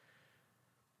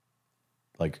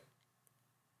 Like,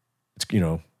 it's,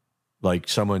 like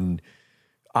someone,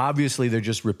 obviously they're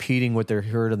just repeating what they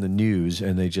heard on the news,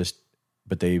 and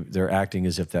they're acting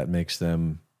as if that makes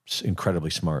them incredibly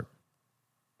smart.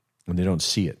 And they don't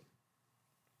see it.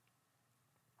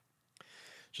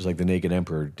 Just like the naked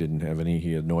emperor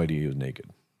he had no idea he was naked.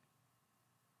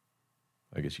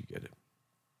 I guess you get it.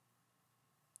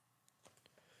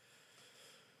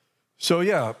 So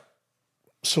yeah,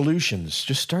 solutions.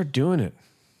 Just start doing it.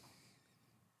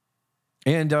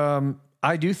 And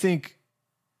I do think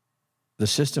the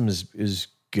system is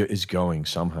going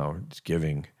somehow. It's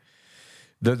giving.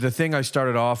 The thing I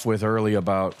started off with early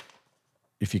about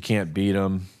if you can't beat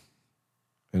them,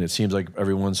 and it seems like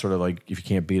everyone's sort of like, if you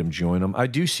can't beat them, join them. I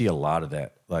do see a lot of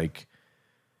that. Like,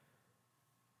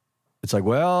 it's like,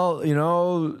 well,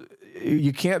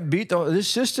 you can't beat this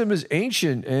system is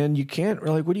ancient, and you can't,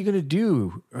 like, what are you going to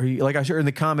do? Are you, like I said in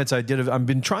the comments I've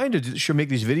been trying to make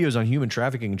these videos on human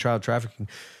trafficking and child trafficking,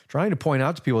 trying to point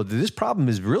out to people that this problem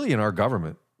is really in our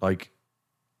government. Like,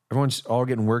 everyone's all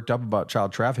getting worked up about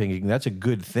child trafficking. That's a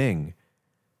good thing.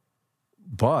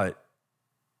 But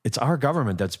it's our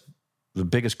government that's the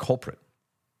biggest culprit.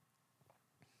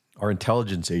 Our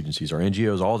intelligence agencies, our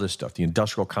NGOs, all this stuff, the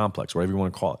industrial complex, whatever you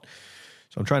want to call it.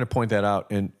 So I'm trying to point that out.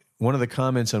 And one of the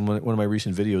comments on one of my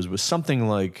recent videos was something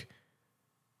like,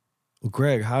 well,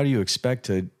 Greg, how do you expect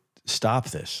to stop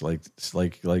this? Like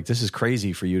this is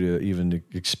crazy for you to even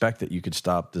expect that you could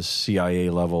stop this CIA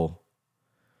level.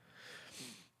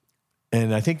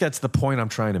 And I think that's the point I'm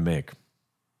trying to make.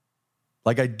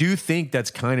 Like, I do think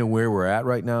that's kind of where we're at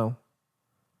right now.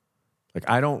 Like,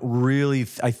 I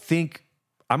think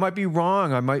I might be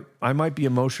wrong. I might be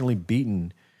emotionally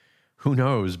beaten. Who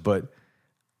knows? But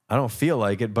I don't feel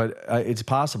like it, but it's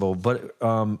possible. But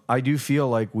I do feel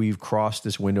like we've crossed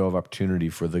this window of opportunity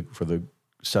for the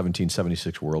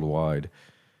 1776 worldwide.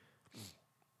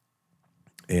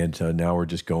 And now we're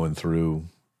just going through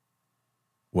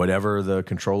whatever the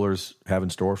controllers have in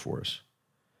store for us.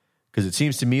 Because it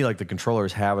seems to me like the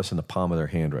controllers have us in the palm of their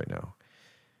hand right now.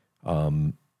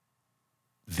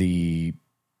 The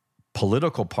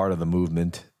political part of the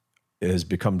movement has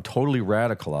become totally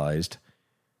radicalized,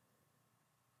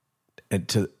 and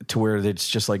to where it's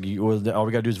just like, all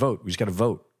we got to do is vote. We just got to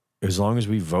vote. As long as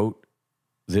we vote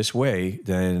this way,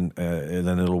 then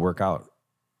it'll work out.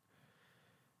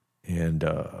 And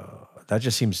that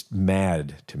just seems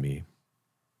mad to me.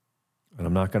 And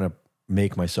I'm not going to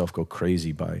make myself go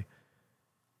crazy by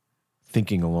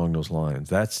thinking along those lines.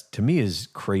 That's, to me, is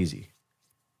crazy.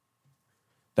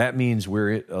 That means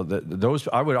those.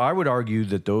 I would argue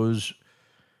that those.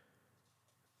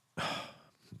 I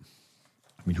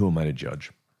mean, who am I to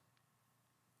judge?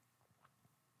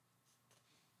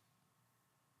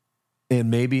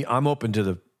 And maybe I'm open to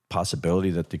the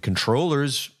possibility that the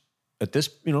controllers at this,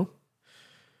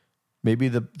 maybe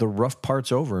the rough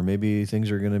part's over. Maybe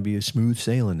things are going to be smooth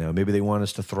sailing now. Maybe they want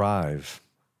us to thrive.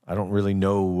 I don't really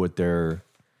know what their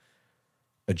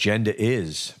agenda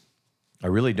is. I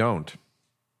really don't.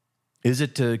 Is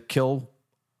it to kill?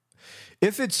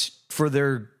 If it's for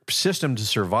their system to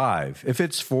survive, if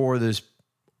it's for this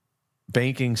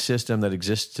banking system that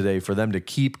exists today, for them to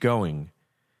keep going,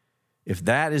 if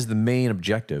that is the main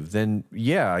objective, then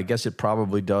yeah, I guess it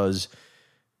probably does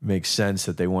make sense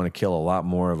that they want to kill a lot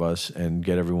more of us and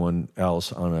get everyone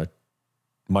else on a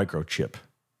microchip.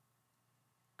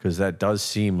 Because that does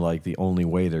seem like the only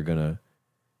way they're going to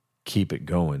keep it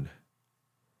going.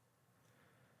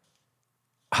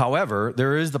 However,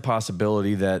 there is the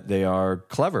possibility that they are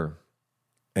clever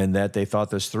and that they thought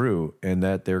this through and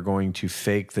that they're going to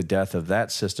fake the death of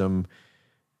that system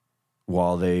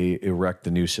while they erect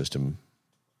the new system,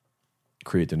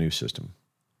 create the new system.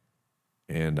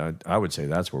 And I would say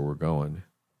that's where we're going.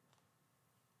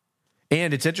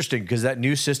 And it's interesting because that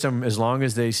new system, as long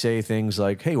as they say things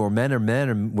like, hey, well, men are men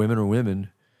and women are women,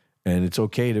 and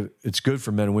it's good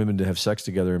for men and women to have sex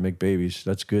together and make babies.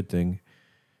 That's a good thing.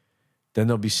 Then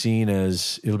they'll be seen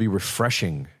as, it'll be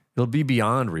refreshing. It'll be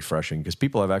beyond refreshing because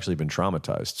people have actually been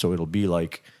traumatized. So it'll be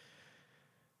like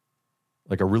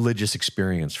a religious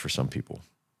experience for some people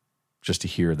just to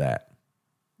hear that,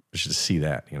 just to see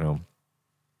that,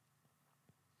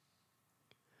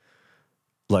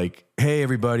 like, hey,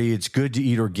 everybody, it's good to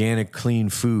eat organic, clean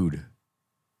food,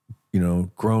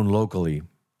 grown locally.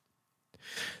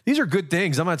 These are good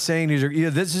things. I'm not saying these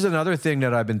are, this is another thing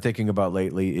that I've been thinking about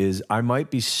lately is I might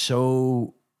be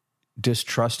so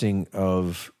distrusting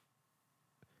of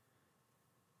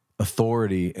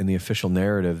authority and the official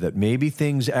narrative that maybe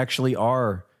things actually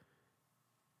are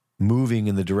moving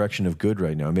in the direction of good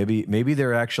right now. Maybe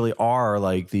there actually are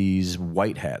like these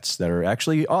white hats that are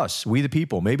actually us, we the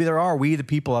people. Maybe there are we the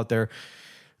people out there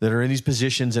that are in these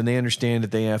positions and they understand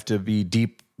that they have to be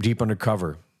deep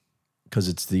undercover because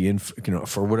it's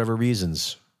for whatever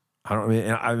reasons.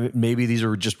 Maybe these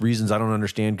are just reasons I don't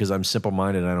understand because I'm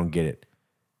simple-minded and I don't get it.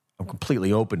 I'm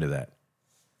completely open to that.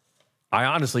 I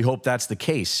honestly hope that's the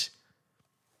case.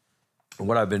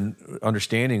 What I've been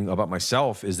understanding about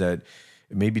myself is that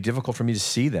it may be difficult for me to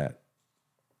see that.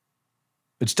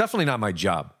 It's definitely not my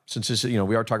job. Since this,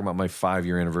 we are talking about my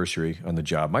 5-year anniversary on the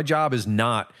job. My job is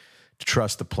not to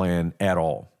trust the plan at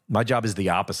all. My job is the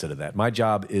opposite of that. My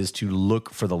job is to look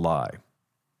for the lie.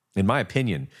 In my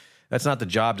opinion, that's not the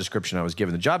job description I was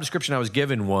given. The job description I was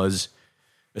given was,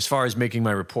 as far as making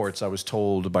my reports, I was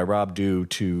told by Rob Dew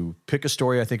to pick a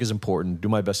story I think is important, do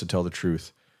my best to tell the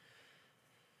truth,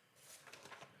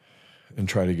 and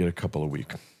try to get a couple a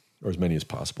week, or as many as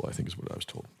possible, I think is what I was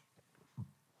told.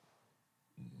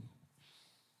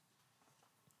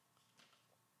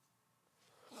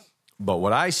 But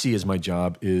what I see as my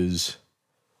job is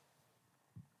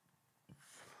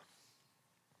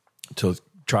to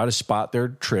try to spot their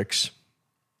tricks,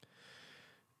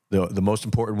 the most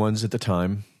important ones at the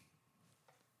time,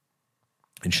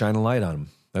 and shine a light on them.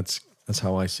 That's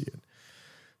how I see it.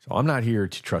 So I'm not here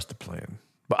to trust the plan,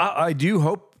 but I do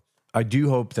hope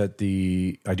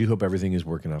everything is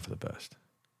working out for the best.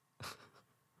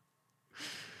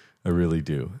 I really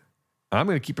do. I'm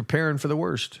going to keep preparing for the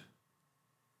worst,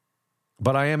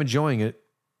 but I am enjoying it.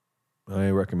 I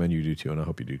recommend you do too, and I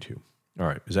hope you do too. All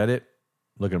right, is that it?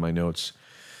 Look at my notes.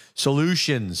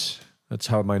 Solutions. That's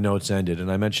how my notes ended.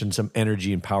 And I mentioned some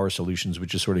energy and power solutions,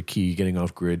 which is sort of key, getting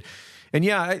off grid. And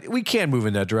yeah, we can move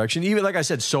in that direction. Even like I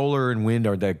said, solar and wind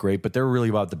aren't that great, but they're really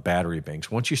about the battery banks.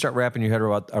 Once you start wrapping your head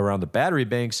around the battery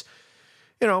banks,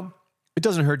 it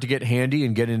doesn't hurt to get handy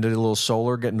and get into a little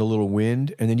solar, get into a little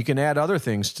wind. And then you can add other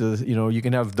things to, you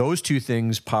can have those two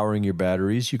things powering your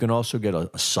batteries. You can also get a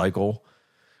cycle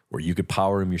where you could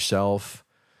power them yourself.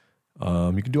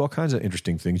 You can do all kinds of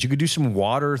interesting things. You could do some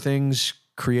water things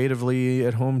creatively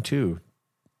at home too.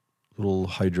 Little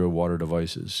hydro water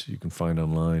devices you can find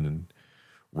online and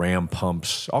ram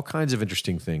pumps, all kinds of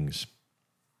interesting things.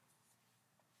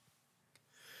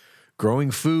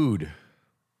 Growing food.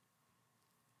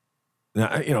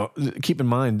 Now, keep in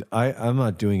mind, I'm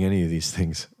not doing any of these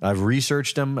things. I've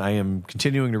researched them. I am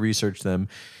continuing to research them.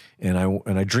 And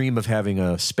I dream of having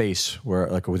a space where,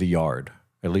 like with a yard,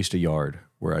 at least a yard,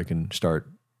 where I can start,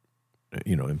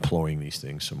 employing these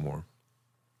things some more.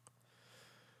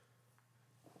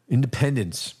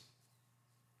 Independence.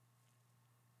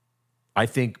 I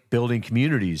think building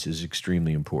communities is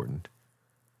extremely important,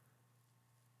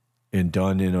 and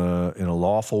done in a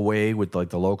lawful way with like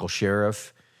the local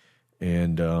sheriff,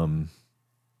 and in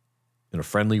a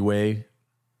friendly way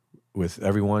with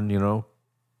everyone,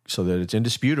 so that it's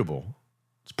indisputable,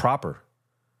 it's proper.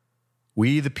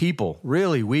 We the people,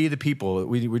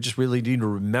 we just really need to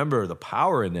remember the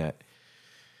power in that.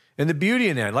 And the beauty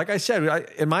in that, like I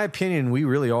said, in my opinion, we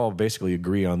really all basically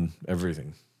agree on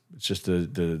everything. It's just the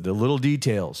little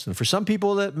details. And for some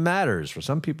people, that matters. For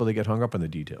some people, they get hung up on the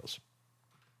details.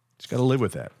 Just got to live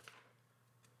with that.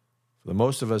 For the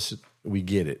most of us, we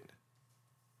get it.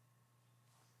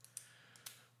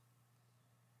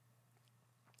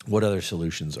 What other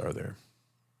solutions are there?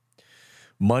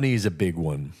 Money is a big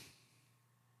one.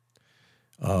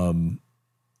 I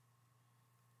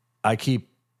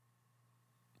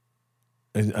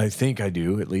think I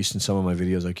do, at least in some of my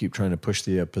videos, I keep trying to push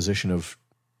the position of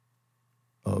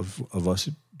us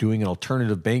doing an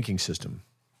alternative banking system.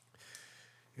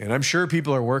 And I'm sure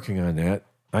people are working on that.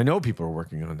 I know people are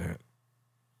working on that.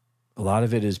 A lot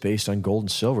of it is based on gold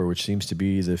and silver, which seems to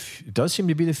be it does seem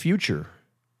to be the future.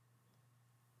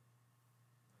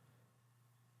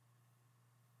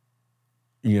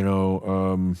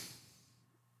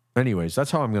 Anyways,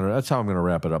 that's how I'm gonna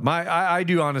wrap it up. I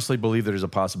do honestly believe there's a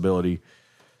possibility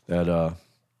that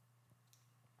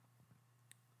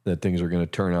things are going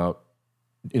to turn out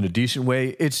in a decent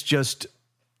way. It's just,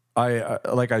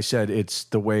 like I said, it's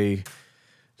the way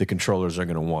the controllers are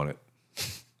going to want it,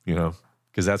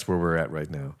 because that's where we're at right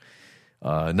now.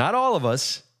 Not all of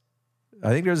us. I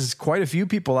think there's quite a few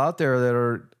people out there that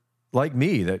are like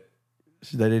me, that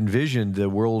that envisioned the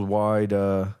worldwide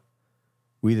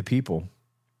We the People.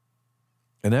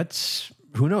 And that's,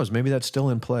 who knows, maybe that's still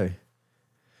in play.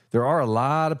 There are a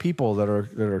lot of people that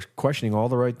are questioning all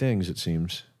the right things, it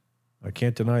seems. I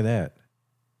can't deny that.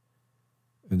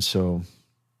 And so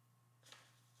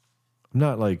I'm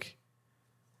not like,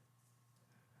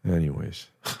 anyways.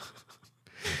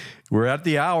 We're at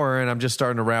the hour, and I'm just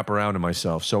starting to wrap around to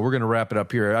myself. So we're going to wrap it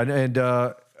up here. And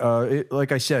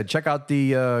like I said, check out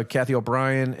the Kathy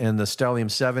O'Brien and the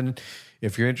Stellium 7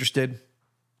 if you're interested.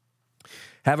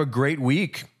 Have a great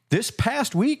week. This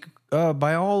past week,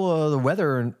 by all the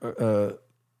weather and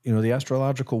the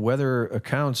astrological weather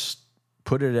accounts,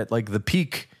 put it at like the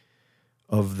peak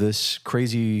of this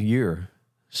crazy year.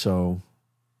 So,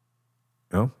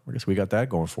 I guess we got that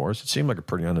going for us. It seemed like a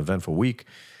pretty uneventful week.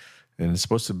 And it's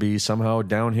supposed to be somehow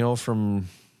downhill from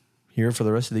here for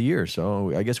the rest of the year.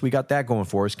 So I guess we got that going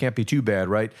for us. Can't be too bad,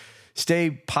 right? Stay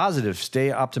positive,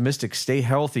 stay optimistic, stay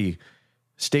healthy,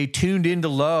 stay tuned into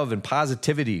love and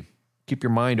positivity. Keep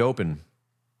your mind open.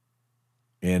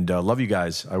 And love you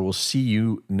guys. I will see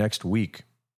you next week.